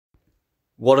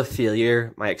What a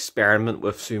failure my experiment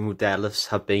with sumo deadlifts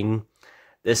have been.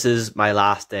 This is my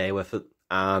last day with it,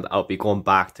 and I'll be going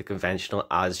back to conventional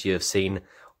as you have seen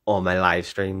on my live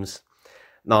streams.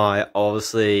 Now,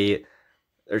 obviously,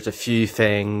 there's a few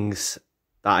things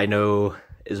that I know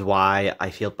is why I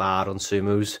feel bad on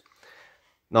sumos.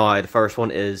 Now, the first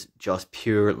one is just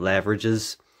pure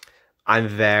leverages. I'm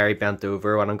very bent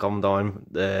over when I'm coming down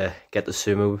to get the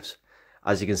sumos.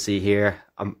 As you can see here,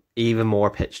 I'm even more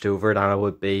pitched over than I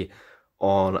would be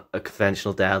on a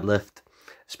conventional deadlift,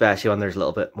 especially when there's a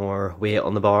little bit more weight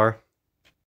on the bar.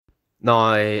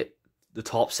 Now, the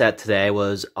top set today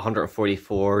was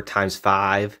 144 times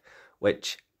 5,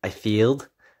 which I failed.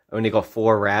 I only got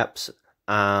 4 reps,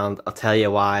 and I'll tell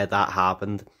you why that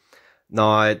happened.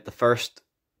 Now, the first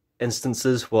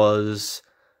instances was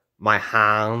my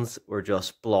hands were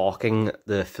just blocking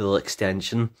the full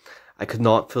extension. I could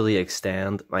not fully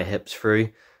extend my hips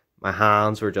through. My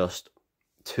hands were just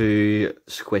too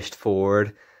squished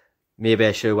forward. Maybe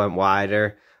I should have went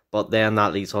wider, but then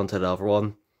that leads on to the other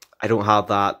one. I don't have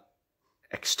that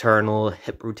external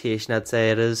hip rotation, I'd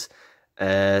say it is,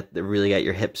 to really get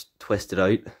your hips twisted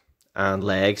out and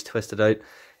legs twisted out,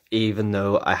 even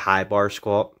though I high bar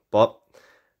squat. But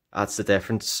that's the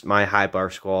difference. My high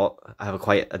bar squat, I have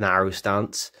quite a narrow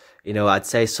stance. You know, I'd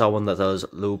say someone that does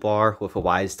low bar with a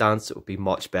wide stance would be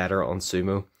much better on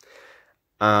sumo.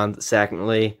 And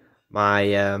secondly, my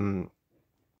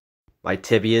my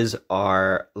tibias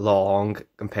are long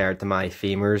compared to my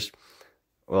femurs.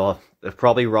 Well, they're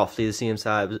probably roughly the same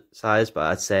size, but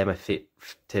I'd say my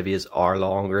tibias are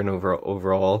longer and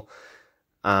overall,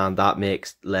 and that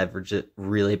makes leverage it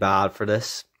really bad for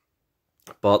this.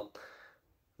 But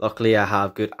luckily, I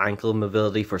have good ankle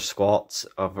mobility for squats,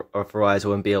 otherwise I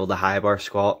wouldn't be able to high bar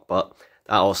squat, but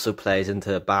that also plays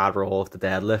into a bad role of the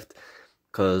deadlift,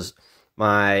 because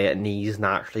my knees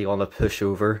naturally want to push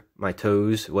over my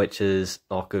toes, which is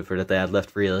not good for the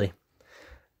deadlift, really.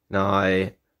 Now,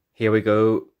 here we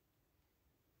go.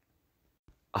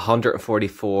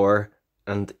 144,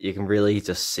 and you can really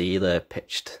just see the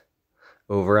pitched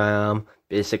over I am,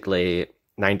 basically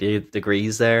 90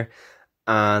 degrees there.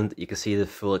 And you can see the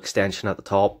full extension at the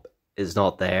top is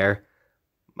not there.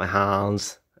 My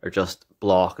hands are just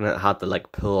blocking it. I had to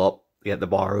like pull up to get the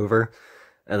bar over.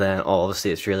 And then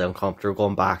obviously it's really uncomfortable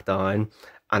going back down.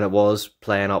 And it was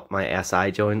playing up my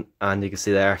SI joint. And you can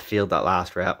see there I failed that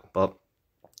last rep. But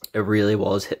it really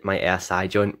was hitting my SI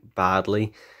joint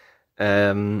badly.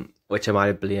 Which I might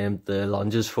have blamed the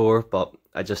lunges for. But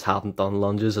I just haven't done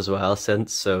lunges as well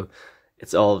since. So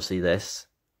it's obviously this.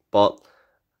 But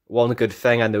one good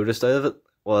thing I noticed out of it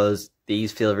was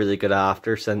these feel really good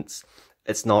after, since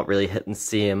it's not really hitting the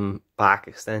same back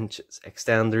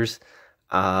extenders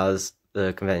as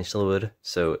the conventional would.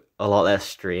 So a lot less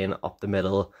strain up the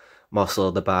middle muscle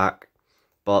of the back.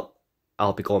 But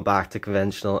I'll be going back to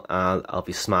conventional and I'll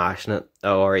be smashing it. I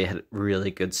already had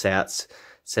really good sets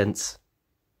since.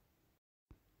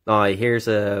 Now here's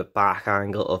a back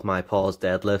angle of my pause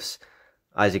deadlifts.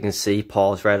 As you can see,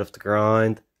 pause right off the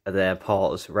ground, and then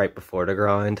pause right before the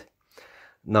ground.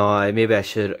 Now, maybe I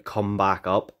should come back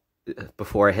up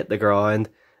before I hit the ground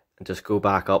and just go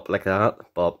back up like that.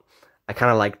 But I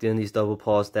kind of like doing these double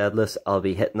pause deadlifts. I'll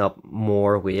be hitting up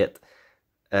more weight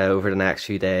over the next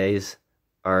few days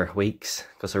or weeks,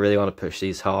 because I really want to push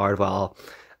these hard while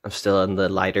I'm still in the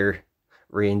lighter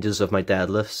ranges of my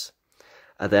deadlifts.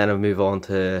 And then I'll move on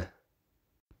to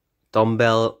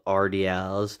dumbbell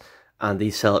RDLs, and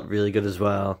these sell it really good as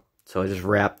well. So I just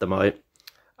wrap them out.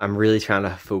 I'm really trying to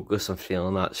focus on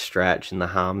feeling that stretch in the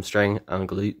hamstring and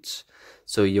glutes.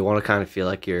 So you want to kind of feel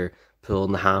like you're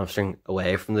pulling the hamstring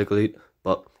away from the glute,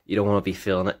 but you don't want to be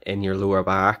feeling it in your lower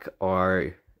back,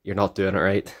 or you're not doing it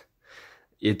right.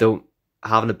 You don't,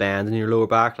 having a bend in your lower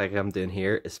back like I'm doing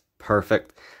here is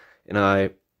perfect. You know,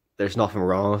 there's nothing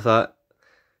wrong with that.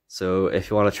 So if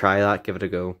you want to try that, give it a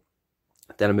go.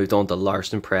 Then I moved on to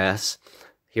Larson press.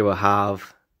 Here we'll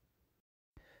have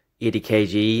 80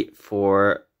 kg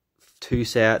for 2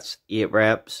 sets, 8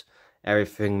 reps.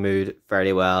 Everything moved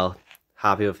very well.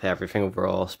 Happy with everything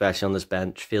overall, especially on this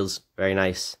bench. Feels very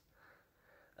nice.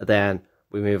 And then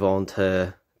we move on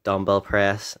to dumbbell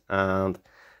press, and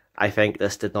I think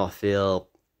this did not feel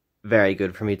very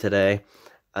good for me today.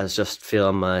 I was just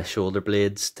feeling my shoulder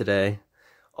blades today.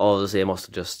 Obviously I must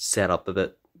have just set up a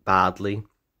bit badly.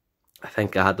 I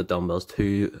think I had the dumbbells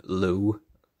too low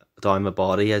down my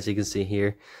body, as you can see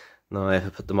here. Now if I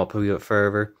put them up a bit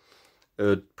further, it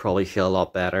would probably feel a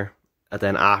lot better. And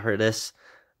then after this,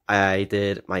 I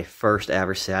did my first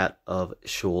ever set of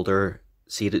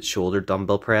seated shoulder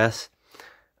dumbbell press,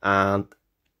 and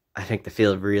I think they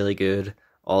feel really good.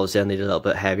 Obviously I need a little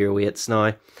bit heavier weights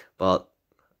now, but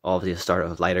obviously I started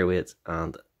with lighter weights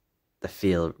and they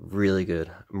feel really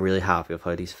good. I'm really happy with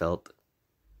how these felt.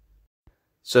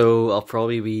 So I'll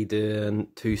probably be doing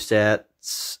 2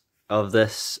 sets of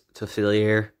this to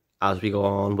failure as we go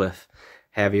on with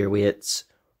heavier weights.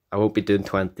 I won't be doing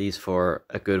 20s for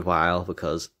a good while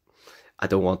because I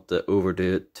don't want to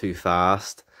overdo it too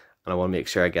fast, and I want to make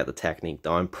sure I get the technique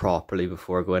down properly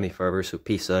before I go any further. So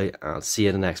peace out and see you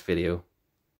in the next video.